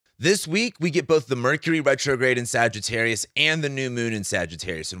This week, we get both the Mercury retrograde in Sagittarius and the new moon in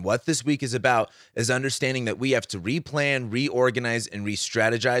Sagittarius. And what this week is about is understanding that we have to replan, reorganize, and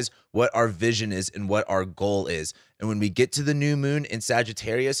re-strategize what our vision is and what our goal is. And when we get to the new moon in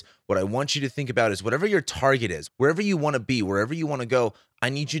Sagittarius, what I want you to think about is whatever your target is, wherever you want to be, wherever you want to go, I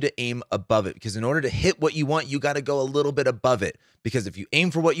need you to aim above it, because in order to hit what you want, you got to go a little bit above it. Because if you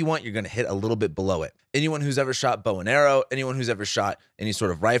aim for what you want, you're going to hit a little bit below it. Anyone who's ever shot bow and arrow, anyone who's ever shot any sort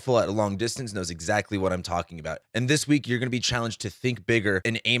of rifle at a long distance knows exactly what I'm talking about. And this week, you're going to be challenged to think bigger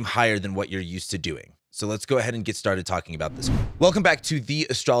and aim higher than what you're used to doing. So let's go ahead and get started talking about this. Welcome back to the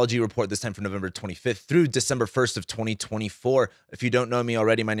Astrology Report, this time for November 25th through December 1st of 2024. If you don't know me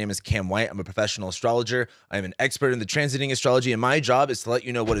already, my name is Cam White. I'm a professional astrologer. I am an expert in the transiting astrology, and my job is to let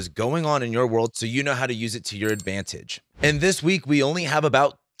you know what is going on in your world so you know how to use it to your advantage. And this week, we only have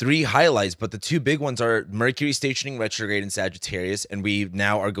about 3 highlights, but the 2 big ones are Mercury stationing retrograde in Sagittarius, and we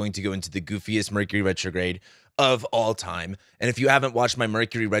now are going to go into the goofiest Mercury retrograde of all time. And if you haven't watched my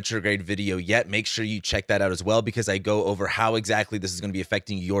Mercury retrograde video yet, make sure you check that out as well, because I go over how exactly this is going to be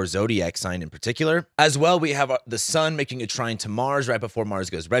affecting your zodiac sign in particular. As well, we have the sun making a trine to Mars right before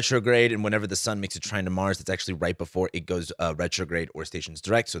Mars goes retrograde. And whenever the sun makes a trine to Mars, that's actually right before it goes retrograde or stations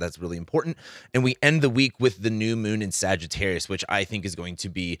direct. So that's really important. And we end the week with the new moon in Sagittarius, which I think is going to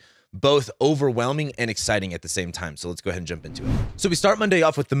be both overwhelming and exciting at the same time. So let's go ahead and jump into it. So we start Monday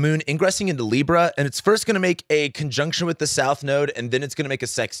off with the moon ingressing into Libra, and it's first going to make a conjunction with the south node, and then it's going to make a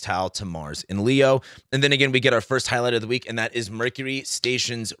sextile to Mars in Leo. And then again, we get our first highlight of the week, and that is Mercury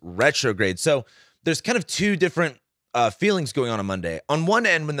stations retrograde. So there's kind of 2 different feelings going on Monday. On one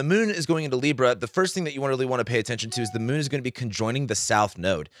end, when the moon is going into Libra, the first thing that you really want to pay attention to is the moon is going to be conjoining the south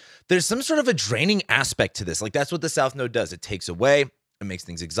node. There's some sort of a draining aspect to this. Like, that's what the south node does. It takes away. It makes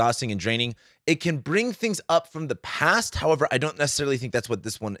things exhausting and draining. It can bring things up from the past. However, I don't necessarily think that's what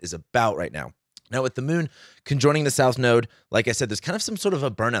this one is about right now. Now, with the moon conjoining the south node, like I said, there's kind of some sort of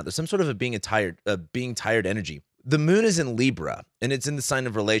a burnout. There's some sort of a being tired energy. The moon is in Libra, and it's in the sign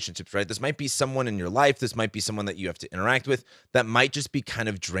of relationships, right? This might be someone in your life. This might be someone that you have to interact with that might just be kind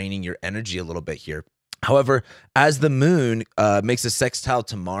of draining your energy a little bit here. However, as the moon makes a sextile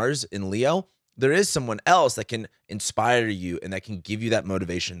to Mars in Leo, there is someone else that can inspire you and that can give you that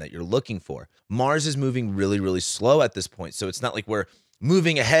motivation that you're looking for. Mars is moving really, really slow at this point. So it's not like we're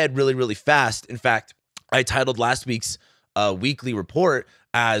moving ahead really, really fast. In fact, I titled last week's weekly report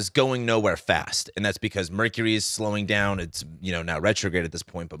as Going Nowhere Fast. And that's because Mercury is slowing down. It's, now retrograde at this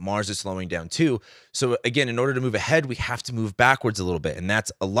point, but Mars is slowing down too. So again, in order to move ahead, we have to move backwards a little bit. And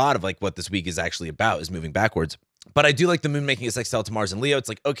that's a lot of like what this week is actually about, is moving backwards. But I do like the moon making a sextile to Mars and Leo. It's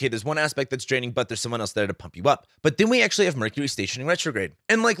like, okay, there's one aspect that's draining, but there's someone else there to pump you up. But then we actually have Mercury stationing retrograde.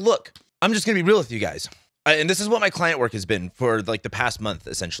 And like, look, I'm just going to be real with you guys. And this is what my client work has been for like the past month,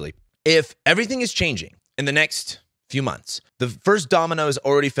 essentially. If everything is changing in the next few months, the first domino has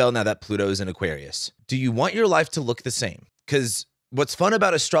already fell now that Pluto is in Aquarius. Do you want your life to look the same? Because what's fun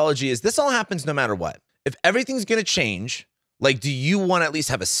about astrology is this all happens no matter what. If everything's going to change, like, do you want to at least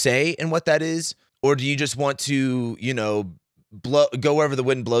have a say in what that is? Or do you just want to, go wherever the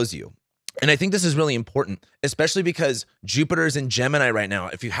wind blows you? And I think this is really important, especially because Jupiter is in Gemini right now.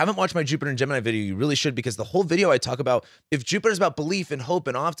 If you haven't watched my Jupiter and Gemini video, you really should, because the whole video I talk about, if Jupiter is about belief and hope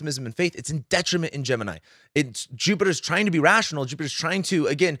and optimism and faith, it's in detriment in Gemini. Jupiter's trying to be rational. Jupiter's trying to,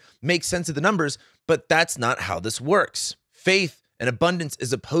 again, make sense of the numbers, but that's not how this works. Faith and abundance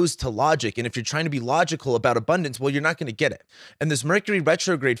is opposed to logic. And if you're trying to be logical about abundance, well, you're not going to get it. And this Mercury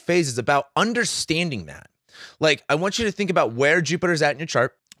retrograde phase is about understanding that. Like, I want you to think about where Jupiter's at in your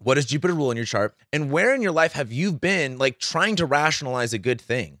chart. What does Jupiter rule in your chart? And where in your life have you been like trying to rationalize a good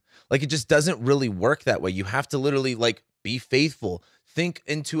thing? Like, it just doesn't really work that way. You have to literally like be faithful. Think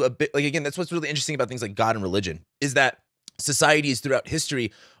into a bit, like, again, that's what's really interesting about things like God and religion, is that societies throughout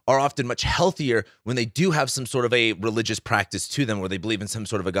history are often much healthier when they do have some sort of a religious practice to them, where they believe in some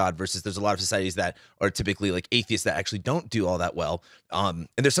sort of a God, versus there's a lot of societies that are typically like atheists that actually don't do all that well. And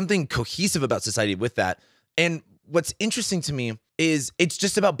there's something cohesive about society with that. And what's interesting to me is it's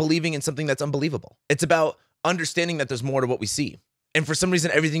just about believing in something that's unbelievable. It's about understanding that there's more to what we see. And for some reason,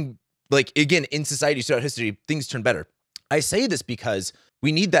 everything, like, again, in society throughout history, things turn better. I say this because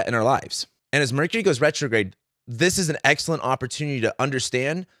we need that in our lives. And as Mercury goes retrograde, this is an excellent opportunity to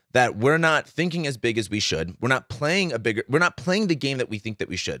understand that we're not thinking as big as we should. We're not playing the game that we think that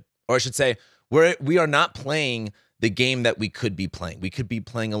we should. Or I should say, we are not playing the game that we could be playing. We could be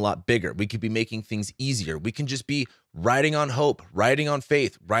playing a lot bigger. We could be making things easier. We can just be riding on hope, riding on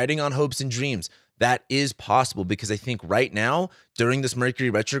faith, riding on hopes and dreams. That is possible, because I think right now, during this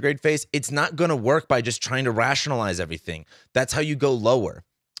Mercury retrograde phase, it's not going to work by just trying to rationalize everything. That's how you go lower.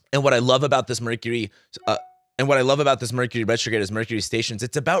 And what I love about this Mercury, and what I love about this Mercury retrograde is Mercury stations.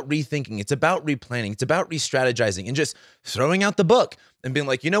 It's about rethinking. It's about replanning. It's about re-strategizing and just throwing out the book and being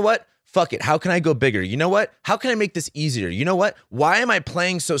like, you know what? Fuck it. How can I go bigger? You know what? How can I make this easier? You know what? Why am I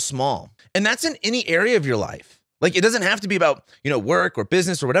playing so small? And that's in any area of your life. Like, it doesn't have to be about, work or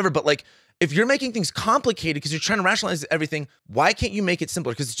business or whatever, but like, if you're making things complicated because you're trying to rationalize everything, why can't you make it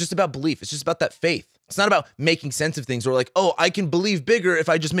simpler? Because it's just about belief. It's just about that faith. It's not about making sense of things or like, oh, I can believe bigger if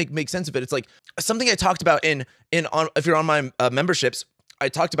I just make sense of it. It's like something I talked about if you're on my memberships. I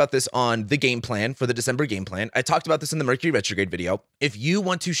talked about this on the game plan for the December game plan. I talked about this in the Mercury retrograde video. If you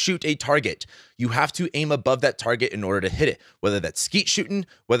want to shoot a target, you have to aim above that target in order to hit it. Whether that's skeet shooting,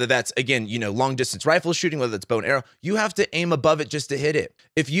 whether that's, again, long distance rifle shooting, whether it's bow and arrow, you have to aim above it just to hit it.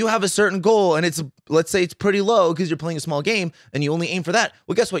 If you have a certain goal and let's say it's pretty low because you're playing a small game and you only aim for that,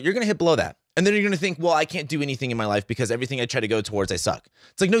 well, guess what? You're going to hit below that. And then you're going to think, well, I can't do anything in my life because everything I try to go towards, I suck.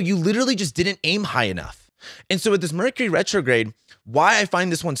 It's like, no, you literally just didn't aim high enough. And so with this Mercury retrograde, why I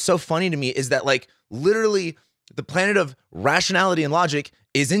find this one so funny to me is that like literally the planet of rationality and logic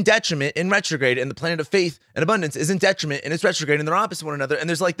is in detriment in retrograde, and the planet of faith and abundance is in detriment and it's retrograde, and they're opposite one another. And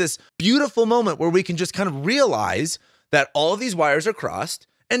there's like this beautiful moment where we can just kind of realize that all of these wires are crossed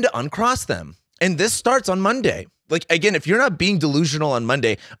and to uncross them. And this starts on Monday. Like, again, if you're not being delusional on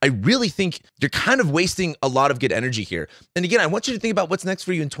Monday, I really think you're kind of wasting a lot of good energy here. And again, I want you to think about what's next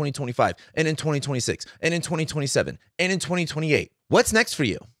for you in 2025 and in 2026 and in 2027 and in 2028. What's next for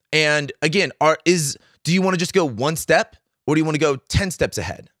you? And again, do you want to just go one step or do you want to go 10 steps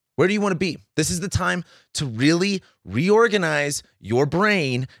ahead? Where do you want to be? This is the time to really reorganize your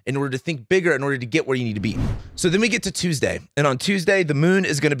brain in order to think bigger, in order to get where you need to be. So then we get to Tuesday. And on Tuesday, the moon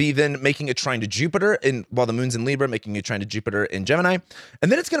is going to be then making a trine to Jupiter, while the moon's in Libra, making a trine to Jupiter in Gemini.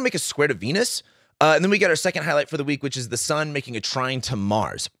 And then it's going to make a square to Venus. And then we get our second highlight for the week, which is the sun making a trine to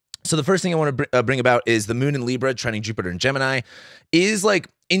Mars. So the first thing I want to bring about is the moon in Libra, trining Jupiter in Gemini, is like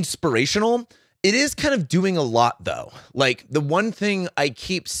inspirational. It is kind of doing a lot though. Like the one thing I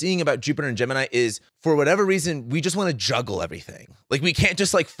keep seeing about Jupiter and Gemini is for whatever reason, we just want to juggle everything. Like we can't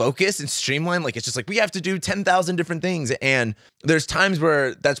just like focus and streamline. Like it's just like, we have to do 10,000 different things. And there's times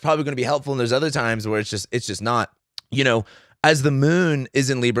where that's probably going to be helpful. And there's other times where it's just not, as the moon is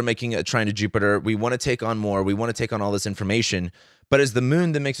in Libra making a trine to Jupiter, we want to take on more. We want to take on all this information. But as the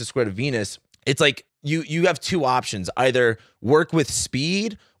moon then makes a square to Venus, it's like you have two options, either work with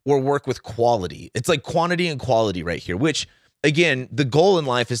speed or work with quality. It's like quantity and quality right here, which again, the goal in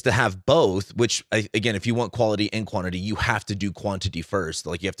life is to have both, which again, if you want quality and quantity, you have to do quantity first.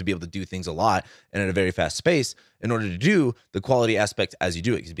 Like you have to be able to do things a lot and at a very fast pace in order to do the quality aspect as you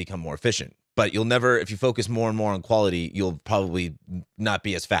do it, you become more efficient. But you'll never, if you focus more and more on quality, you'll probably not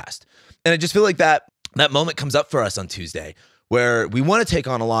be as fast. And I just feel like that moment comes up for us on Tuesday where we want to take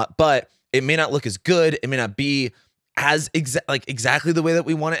on a lot, but it may not look as good. It may not be as exactly the way that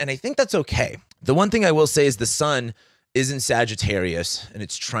we want it. And I think that's okay. The one thing I will say is the sun is in Sagittarius and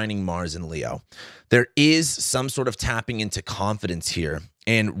it's trining Mars in Leo. There is some sort of tapping into confidence here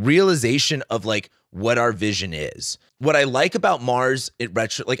and realization of like what our vision is. What I like about Mars, I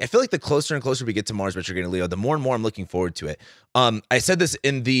feel like the closer and closer we get to Mars retrograde in Leo, the more and more I'm looking forward to it. I said this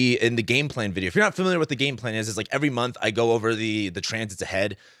in the game plan video. If you're not familiar with what the game plan is, it's like every month I go over the transits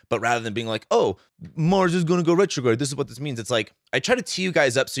ahead, but rather than being like, oh, Mars is going to go retrograde, this is what this means. It's like, I try to tee you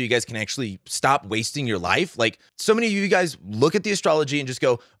guys up so you guys can actually stop wasting your life. Like so many of you guys look at the astrology and just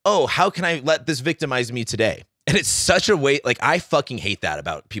go, oh, how can I let this victimize me today? And it's such a way, like I fucking hate that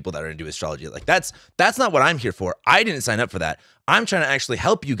about people that are into astrology. Like that's not what I'm here for. I didn't sign up for that. I'm trying to actually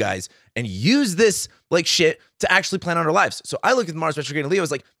help you guys and use this like shit to actually plan out our lives. So I look at Mars retrograde and Leo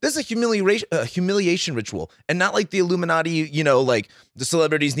as like, this is a humiliation ritual and not like the Illuminati, like the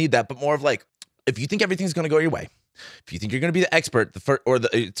celebrities need that, but more of like, if you think everything's going to go your way, if you think you're going to be the expert,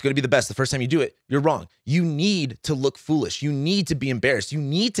 it's going to be the best the first time you do it, you're wrong. You need to look foolish. You need to be embarrassed. You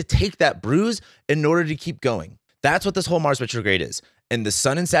need to take that bruise in order to keep going. That's what this whole Mars retrograde is. And the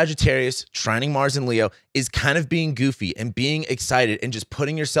sun in Sagittarius, trining Mars in Leo, is kind of being goofy and being excited and just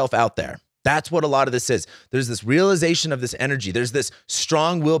putting yourself out there. That's what a lot of this is. There's this realization of this energy. There's this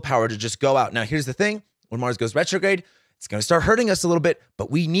strong willpower to just go out. Now, here's the thing. When Mars goes retrograde, it's going to start hurting us a little bit,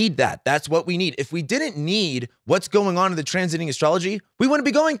 but we need that. That's what we need. If we didn't need what's going on in the transiting astrology, we wouldn't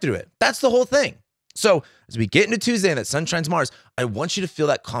be going through it. That's the whole thing. So as we get into Tuesday and that sun shines Mars, I want you to feel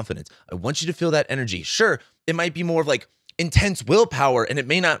that confidence. I want you to feel that energy. Sure, it might be more of like intense willpower and it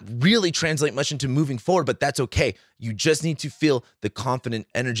may not really translate much into moving forward, but that's okay. You just need to feel the confident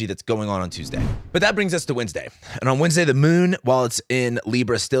energy that's going on Tuesday. But that brings us to Wednesday. And on Wednesday, the moon, while it's in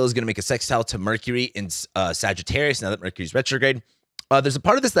Libra, still is going to make a sextile to Mercury in Sagittarius now that Mercury's retrograde. There's a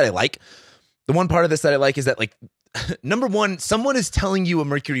part of this that I like. The one part of this that I like is that, like, number one, someone is telling you a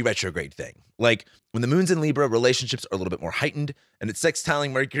Mercury retrograde thing. Like, when the moon's in Libra, relationships are a little bit more heightened, and it's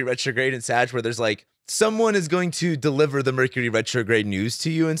sextiling Mercury retrograde in Sag, where there's like, someone is going to deliver the Mercury retrograde news to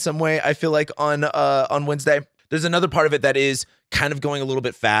you in some way, I feel like, on Wednesday. There's another part of it that is kind of going a little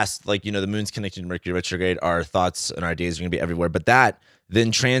bit fast. Like, the moon's connected to Mercury retrograde. Our thoughts and our ideas are going to be everywhere. But that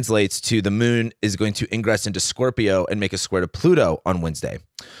then translates to the moon is going to ingress into Scorpio and make a square to Pluto on Wednesday.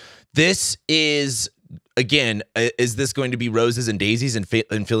 This is, again, is this going to be roses and daisies and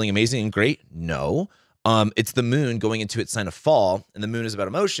feeling amazing and great? No. It's the moon going into its sign of fall, and the moon is about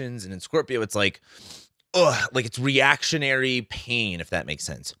emotions. And in Scorpio, it's like it's reactionary pain, if that makes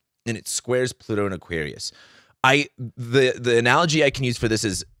sense. And it squares Pluto in Aquarius. The analogy I can use for this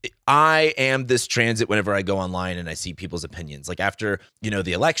is I am this transit whenever I go online and I see people's opinions. Like after,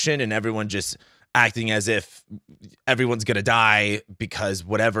 the election and everyone just acting as if everyone's going to die because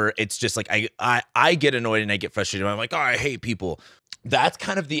whatever, it's just like I get annoyed and I get frustrated. I'm like, oh, I hate people. That's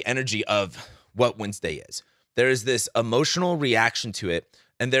kind of the energy of what Wednesday is. There is this emotional reaction to it,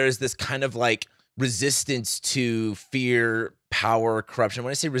 and there is this kind of like resistance to fear, power, corruption.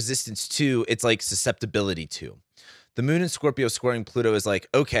 When I say resistance to, it's like susceptibility to. The moon in Scorpio squaring Pluto is like,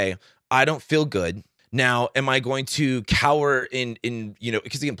 okay, I don't feel good. Now, am I going to cower in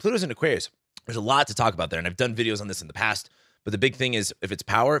because again, Pluto's in Aquarius. There's a lot to talk about there, and I've done videos on this in the past. But the big thing is, if it's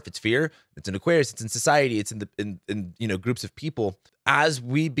power, if it's fear, it's in Aquarius, it's in society, it's in groups of people. As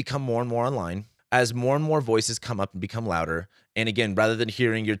we become more and more online, as more and more voices come up and become louder, and again, rather than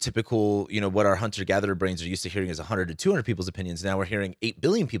hearing your typical, what our hunter-gatherer brains are used to hearing as 100 to 200 people's opinions, now we're hearing 8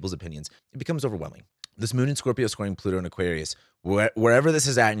 billion people's opinions. It becomes overwhelming. This moon in Scorpio squaring Pluto in Aquarius, wherever this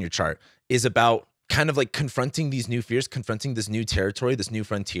is at in your chart, is about kind of like confronting these new fears, confronting this new territory, this new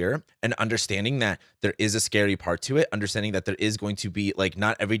frontier, and understanding that there is a scary part to it, understanding that there is going to be, like,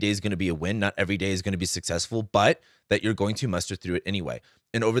 not every day is going to be a win, not every day is going to be successful, but that you're going to muster through it anyway.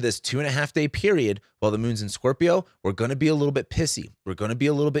 And over this 2.5 day period, while the moon's in Scorpio, we're going to be a little bit pissy. We're going to be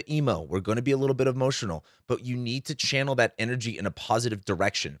a little bit emo. We're going to be a little bit emotional, but you need to channel that energy in a positive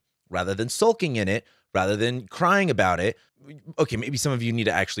direction rather than sulking in it, rather than crying about it. Okay, maybe some of you need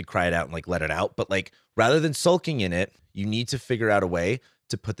to actually cry it out and like let it out, but like rather than sulking in it, you need to figure out a way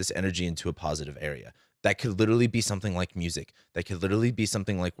to put this energy into a positive area. That could literally be something like music. That could literally be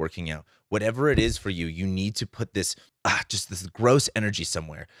something like working out. Whatever it is for you, you need to put this, just this gross energy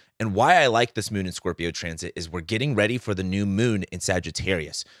somewhere. And why I like this moon in Scorpio transit is we're getting ready for the new moon in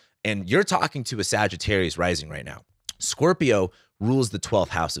Sagittarius. And you're talking to a Sagittarius rising right now. Scorpio rules the 12th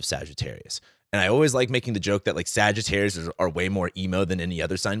house of Sagittarius. And I always like making the joke that like Sagittarius are way more emo than any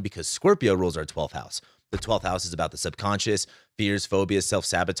other sign because Scorpio rules our 12th house. The 12th house is about the subconscious, fears, phobias,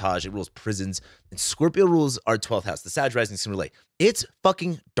 self-sabotage. It rules prisons. And Scorpio rules our 12th house. The Sag rising can relate. It's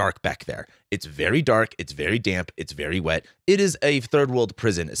fucking dark back there. It's very dark. It's very damp. It's very wet. It is a third world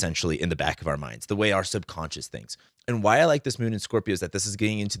prison, essentially, in the back of our minds, the way our subconscious thinks. And why I like this moon in Scorpio is that this is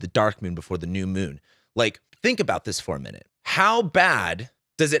getting into the dark moon before the new moon. Like, think about this for a minute. How bad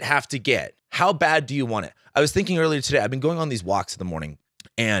does it have to get? How bad do you want it? I was thinking earlier today, I've been going on these walks in the morning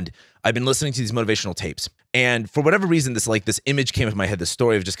and I've been listening to these motivational tapes. And for whatever reason, this image came into my head, this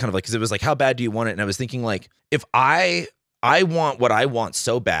story of just kind of like, because it was like, how bad do you want it? And I was thinking like, if I want what I want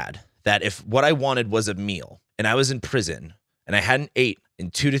so bad that if what I wanted was a meal and I was in prison and I hadn't ate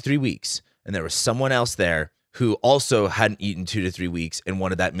in 2 to 3 weeks and there was someone else there who also hadn't eaten 2 to 3 weeks and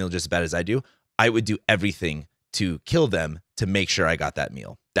wanted that meal just as bad as I do, I would do everything to kill them to make sure I got that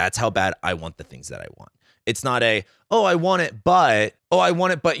meal. That's how bad I want the things that I want. It's not I want it, but,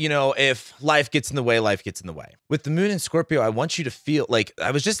 if life gets in the way, life gets in the way. With the moon in Scorpio, I want you to feel like,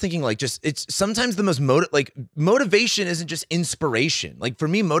 I was just thinking like, it's sometimes the most motivation isn't just inspiration. Like for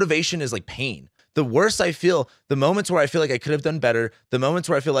me, motivation is like pain. The worse I feel, the moments where I feel like I could have done better, the moments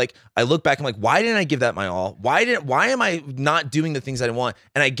where I feel like I look back, I'm like, why didn't I give that my all? Why am I not doing the things I want?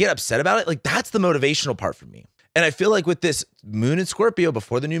 And I get upset about it. Like that's the motivational part for me. And I feel like with this moon in Scorpio,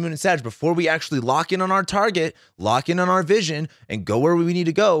 before the new moon in Sag, before we actually lock in on our target, lock in on our vision, and go where we need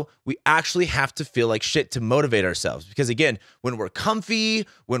to go, we actually have to feel like shit to motivate ourselves. Because again, when we're comfy,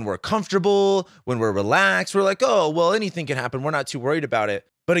 when we're comfortable, when we're relaxed, we're like, oh, well, anything can happen. We're not too worried about it.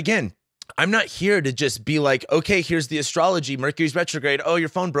 But again, I'm not here to just be like, okay, here's the astrology, Mercury's retrograde. Oh, your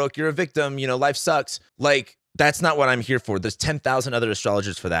phone broke. You're a victim. Life sucks. Like, that's not what I'm here for. There's 10,000 other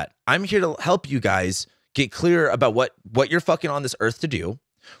astrologers for that. I'm here to help you guys get clear about what you're fucking on this earth to do,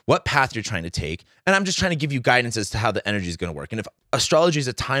 what path you're trying to take. And I'm just trying to give you guidance as to how the energy is going to work. And if astrology is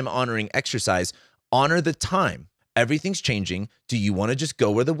a time honoring exercise, honor the time. Everything's changing. Do you want to just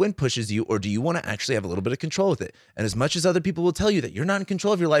go where the wind pushes you, or do you want to actually have a little bit of control with it? And as much as other people will tell you that you're not in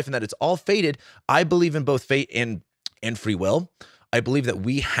control of your life and that it's all fated, I believe in both fate and free will. I believe that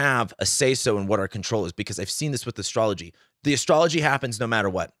we have a say-so in what our control is, because I've seen this with astrology. The astrology happens no matter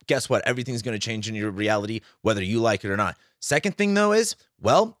what. Guess what? Everything's going to change in your reality, whether you like it or not. Second thing, though, is,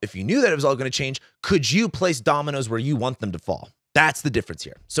 well, if you knew that it was all going to change, could you place dominoes where you want them to fall? That's the difference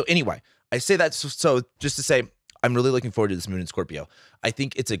here. So anyway, I say that so just to say, I'm really looking forward to this moon in Scorpio. I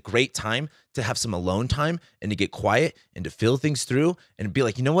think it's a great time to have some alone time and to get quiet and to feel things through and be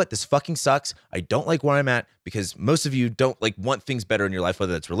like, you know what? This fucking sucks. I don't like where I'm at, because most of you don't want things better in your life,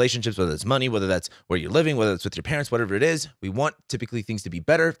 whether that's relationships, whether that's money, whether that's where you're living, whether it's with your parents, whatever it is. We want typically things to be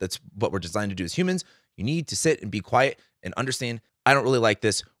better. That's what we're designed to do as humans. You need to sit and be quiet and understand, I don't really like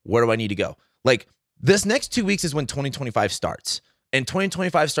this. Where do I need to go? This next 2 weeks is when 2025 starts. And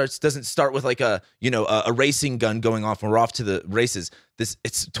 2025 doesn't start with a racing gun going off and we're off to the races.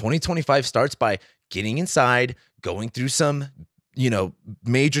 It's 2025 starts by getting inside, going through some,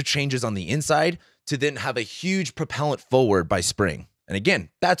 major changes on the inside to then have a huge propellant forward by spring. And again,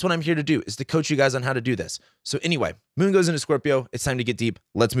 that's what I'm here to do, is to coach you guys on how to do this. So anyway, moon goes into Scorpio. It's time to get deep.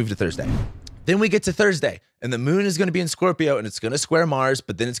 Let's move to Thursday. Then we get to Thursday, and the moon is going to be in Scorpio, and it's going to square Mars,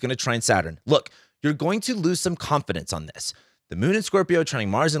 but then it's going to trine Saturn. Look, you're going to lose some confidence on this. The moon in Scorpio trining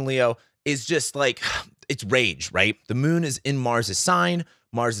Mars in Leo is just it's rage, right? The moon is in Mars' sign.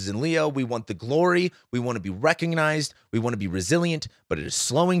 Mars is in Leo. We want the glory. We want to be recognized. We want to be resilient, but it is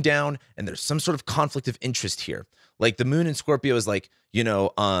slowing down, and there's some sort of conflict of interest here. The moon in Scorpio is let's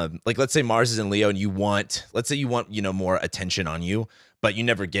say Mars is in Leo and you want more attention on you, but you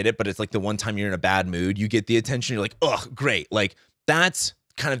never get it. But it's the one time you're in a bad mood, you get the attention. You're like, oh, great. That's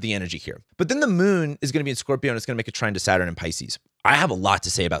kind of the energy here. But then the moon is going to be in Scorpio, and it's going to make a trine to Saturn and Pisces. I have a lot to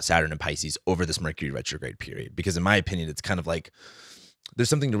say about Saturn and Pisces over this Mercury retrograde period, because in my opinion, it's kind of there's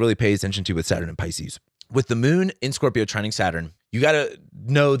something to really pay attention to with Saturn and Pisces. With the moon in Scorpio trining Saturn, you got to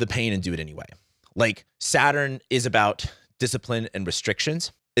know the pain and do it anyway. Saturn is about discipline and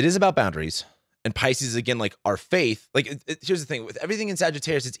restrictions. It is about boundaries. And Pisces, again, our faith. Here's the thing. With everything in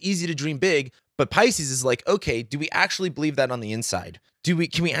Sagittarius, it's easy to dream big. But Pisces is okay, do we actually believe that on the inside? Can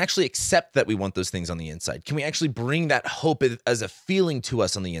we actually accept that we want those things on the inside? Can we actually bring that hope as a feeling to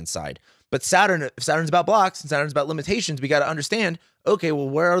us on the inside? But Saturn, if Saturn's about blocks and Saturn's about limitations, we got to understand, okay, well,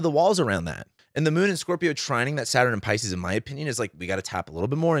 where are the walls around that? And the moon in Scorpio trining that Saturn and Pisces, in my opinion, is we got to tap a little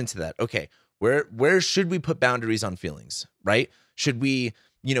bit more into that. Okay, where should we put boundaries on feelings, right? Should we,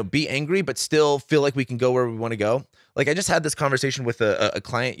 be angry, but still feel like we can go where we want to go? I just had this conversation with a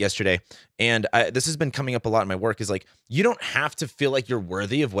client yesterday, and this has been coming up a lot in my work, is you don't have to feel like you're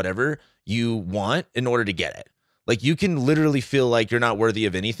worthy of whatever you want in order to get it. You can literally feel like you're not worthy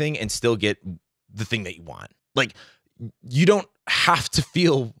of anything and still get the thing that you want. You don't have to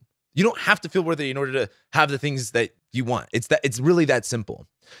feel worthy in order to have the things that you want. It's really that simple.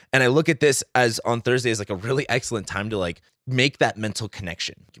 And I look at this as on Thursday as a really excellent time to make that mental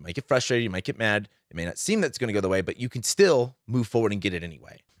connection. You might get frustrated, you might get mad. It may not seem that's going to go the way, but you can still move forward and get it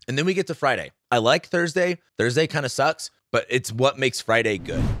anyway. And then we get to Friday. I like Thursday. Thursday kind of sucks, but it's what makes Friday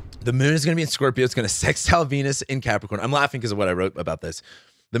good. The moon is going to be in Scorpio. It's going to sextile Venus in Capricorn. I'm laughing because of what I wrote about this.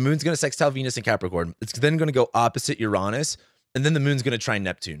 The moon's going to sextile Venus in Capricorn. It's then going to go opposite Uranus, and then the moon's going to trine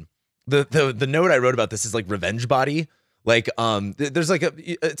Neptune. The note I wrote about this is revenge body. There's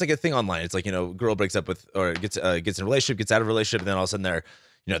it's a thing online. It's girl breaks up with, or gets in a relationship, gets out of a relationship, and then all of a sudden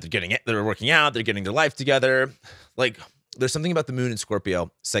they're working out, they're getting their life together. There's something about the moon in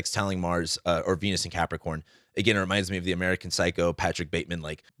Scorpio sextiling Mars or Venus in Capricorn. Again, it reminds me of the American Psycho, Patrick Bateman,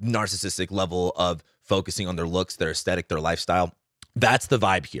 narcissistic level of focusing on their looks, their aesthetic, their lifestyle. That's the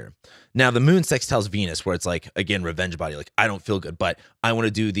vibe here. Now, the moon sextiles Venus, where it's again, revenge body. I don't feel good, but I want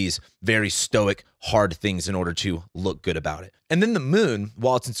to do these very stoic, hard things in order to look good about it. And then the moon,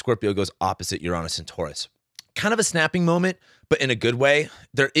 while it's in Scorpio, goes opposite Uranus and Taurus. Kind of a snapping moment, but in a good way.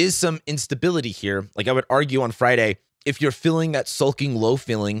 There is some instability here. I would argue on Friday, if you're feeling that sulking low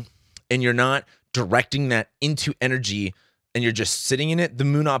feeling and you're not directing that into energy and you're just sitting in it, the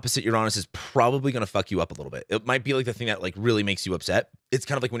moon opposite Uranus is probably going to fuck you up a little bit. It might be the thing that really makes you upset. It's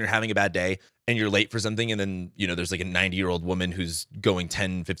kind of when you're having a bad day and you're late for something, and then, there's a 90-year-old woman who's going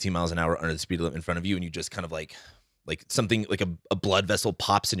 10, 15 miles an hour under the speed limit in front of you, and you just kind of something a blood vessel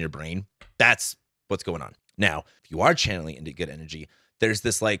pops in your brain. That's what's going on. Now, if you are channeling into good energy, there's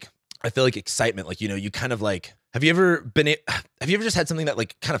this I feel excitement, you kind of have you ever just had something that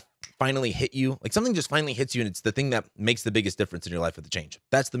kind of finally hit you? Something just finally hits you, and it's the thing that makes the biggest difference in your life with the change.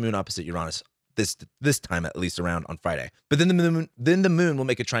 That's the moon opposite Uranus this time, at least around on Friday. But then the moon will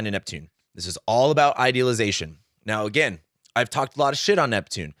make a trine to Neptune. This is all about idealization. Now, again, I've talked a lot of shit on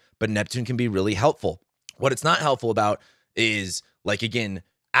Neptune, but Neptune can be really helpful. What it's not helpful about is, like, again,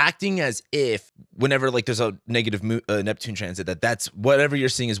 acting as if whenever like there's a negative Neptune transit, that's whatever you're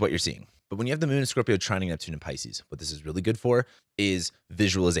seeing is what you're seeing. But when you have the moon in Scorpio trining Neptune in Pisces, what this is really good for is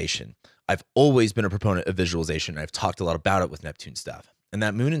visualization. I've always been a proponent of visualization. I've talked a lot about it with Neptune stuff. And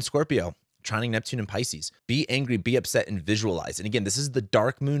that moon in Scorpio trining Neptune in Pisces, be angry, be upset, and visualize. And again, this is the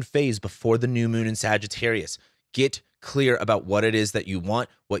dark moon phase before the new moon in Sagittarius. Get clear about what it is that you want,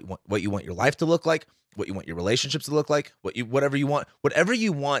 what you want your life to look like, what you want your relationships to look like, whatever you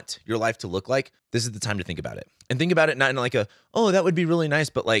want your life to look like. This is the time to think about it. And think about it not in like oh, that would be really nice,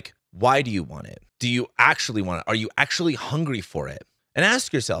 but like, why do you want it? Do you actually want it? Are you actually hungry for it? And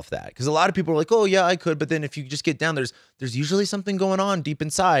ask yourself that, because a lot of people are like, oh yeah, I could, but then if you just get down, there's usually something going on deep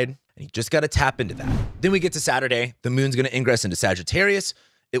inside, and you just got to tap into that. Then we get to Saturday. The moon's going to ingress into Sagittarius.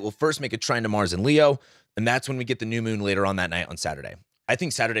 It will first make a trine to Mars and Leo, and that's when we get the new moon later on that night on Saturday. I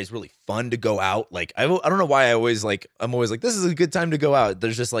think Saturday is really fun to go out. Like, I don't know why I'm always like, this is a good time to go out.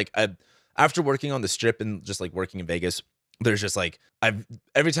 There's just like, after working on the strip and just like working in Vegas, there's just like,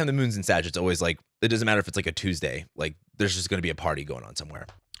 every time the moon's in Sag, it's always like, it doesn't matter if it's like a Tuesday, like there's just going to be a party going on somewhere.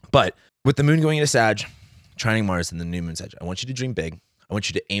 But with the moon going into Sag, trining Mars and the new moon Sag, I want you to dream big. I want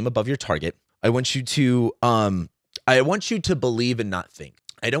you to aim above your target. I want you to believe and not think.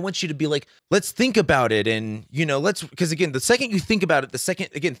 I don't want you to be like, let's think about it. And, because again, the second you think about it,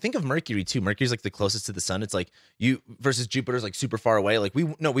 think of Mercury too. Mercury's like the closest to the sun. It's like you versus Jupiter's like super far away. Like we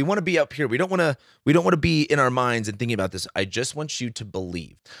want to be up here. We don't want to be in our minds and thinking about this. I just want you to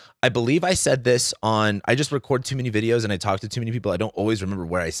believe. I believe I said this I just record too many videos and I talk to too many people. I don't always remember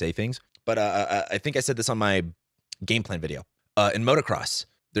where I say things, but I think I said this on my game plan video. In motocross,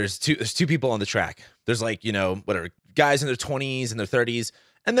 there's two people on the track. There's like, whatever, guys in their 20s and their 30s.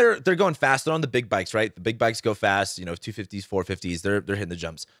 And they're going fast. They're on the big bikes, right? The big bikes go fast, 250s, 450s. They're hitting the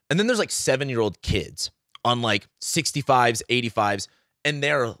jumps. And then there's like 7-year-old kids on like 65s, 85s, and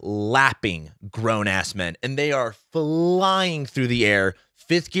they're lapping grown-ass men. And they are flying through the air,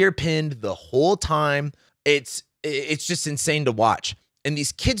 fifth gear pinned the whole time. It's just insane to watch. And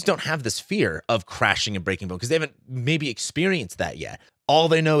these kids don't have this fear of crashing and breaking bone because they haven't maybe experienced that yet. All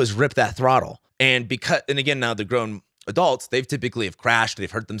they know is rip that throttle. And again, now they're grown adults, they've typically have crashed, they've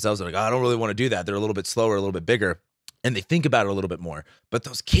hurt themselves. They're like, oh, I don't really want to do that. They're a little bit slower, a little bit bigger, and they think about it a little bit more. But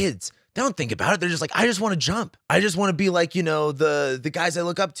those kids, they don't think about it. They're just like, I just want to jump. I just want to be like, the guys I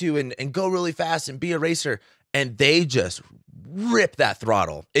look up to and go really fast and be a racer. And they just rip that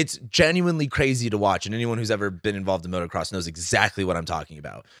throttle. It's genuinely crazy to watch. And anyone who's ever been involved in motocross knows exactly what I'm talking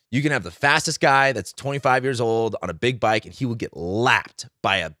about. You can have the fastest guy that's 25 years old on a big bike, and he will get lapped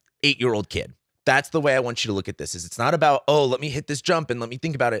by a 8-year-old kid. That's the way I want you to look at this. It's not about, oh, let me hit this jump and let me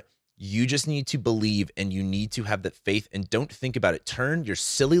think about it. You just need to believe and you need to have that faith and don't think about it. Turn your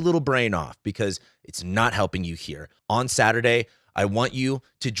silly little brain off because it's not helping you here. On Saturday, I want you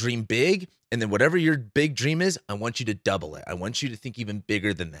to dream big, and then whatever your big dream is, I want you to double it. I want you to think even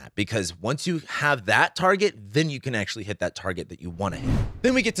bigger than that, because once you have that target, then you can actually hit that target that you want to hit.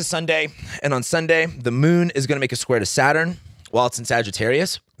 Then we get to Sunday, and on Sunday, the moon is going to make a square to Saturn while it's in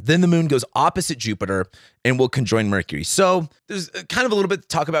Sagittarius. Then the moon goes opposite Jupiter and will conjoin Mercury. So there's kind of a little bit to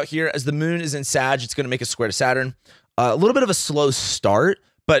talk about here. As the moon is in Sag, it's going to make a square to Saturn. A little bit of a slow start,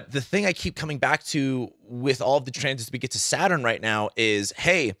 but the thing I keep coming back to with all of the transits we get to Saturn right now is,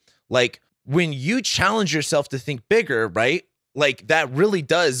 hey, like when you challenge yourself to think bigger, right? Like that really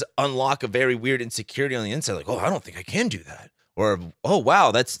does unlock a very weird insecurity on the inside. Like, oh, I don't think I can do that. Or, oh,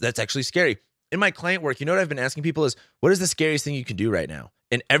 wow, that's actually scary. In my client work, what I've been asking people is, what is the scariest thing you can do right now?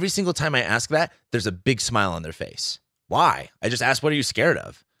 And every single time I ask that, there's a big smile on their face. Why? I just ask, what are you scared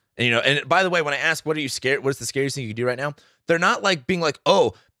of? And, and by the way, when I ask, what are you scared? What's the scariest thing you can do right now? They're not like being like,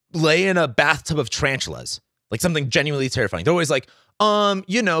 oh, lay in a bathtub of tarantulas, like something genuinely terrifying. They're always like,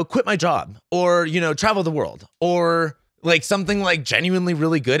 quit my job, or, travel the world, or like something like genuinely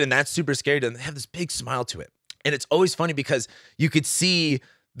really good. And that's super scary. And they have this big smile to it. And it's always funny because you could see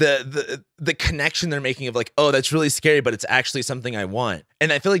the connection they're making of like, oh, that's really scary, but it's actually something I want.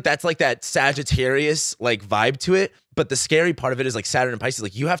 And I feel like that's like that Sagittarius like vibe to it. But the scary part of it is like Saturn and Pisces,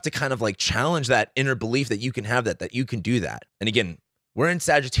 like you have to kind of like challenge that inner belief that you can have that you can do that. And again, we're in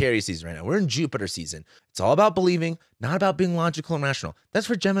Sagittarius season right now. We're in Jupiter season. It's all about believing, not about being logical and rational. That's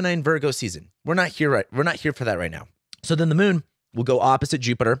for Gemini and Virgo season. We're not here for that right now. So then the moon will go opposite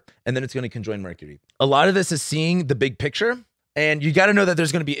Jupiter, and then it's going to conjoin Mercury. A lot of this is seeing the big picture. And you got to know that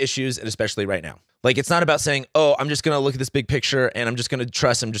there's going to be issues, and especially right now. Like, it's not about saying, oh, I'm just going to look at this big picture and I'm just going to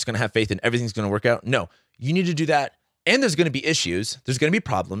trust, I'm just going to have faith and everything's going to work out. No, you need to do that. And there's going to be issues. There's going to be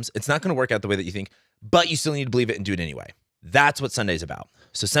problems. It's not going to work out the way that you think, but you still need to believe it and do it anyway. That's what Sunday's about.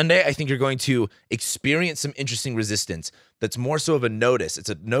 So Sunday, I think you're going to experience some interesting resistance that's more so of a notice.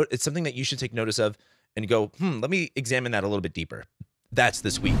 It's something that you should take notice of and go, let me examine that a little bit deeper. That's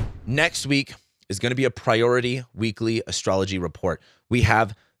this week. Next week is going to be a priority weekly astrology report. We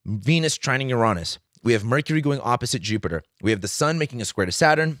have Venus trining Uranus. We have Mercury going opposite Jupiter. We have the Sun making a square to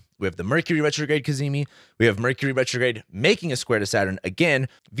Saturn. We have the Mercury retrograde Kazemi. We have Mercury retrograde making a square to Saturn again.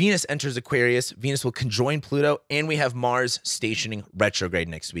 Venus enters Aquarius. Venus will conjoin Pluto. And we have Mars stationing retrograde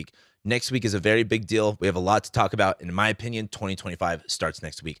next week. Next week is a very big deal. We have a lot to talk about. And in my opinion, 2025 starts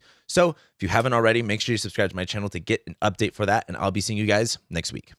next week. So if you haven't already, make sure you subscribe to my channel to get an update for that. And I'll be seeing you guys next week.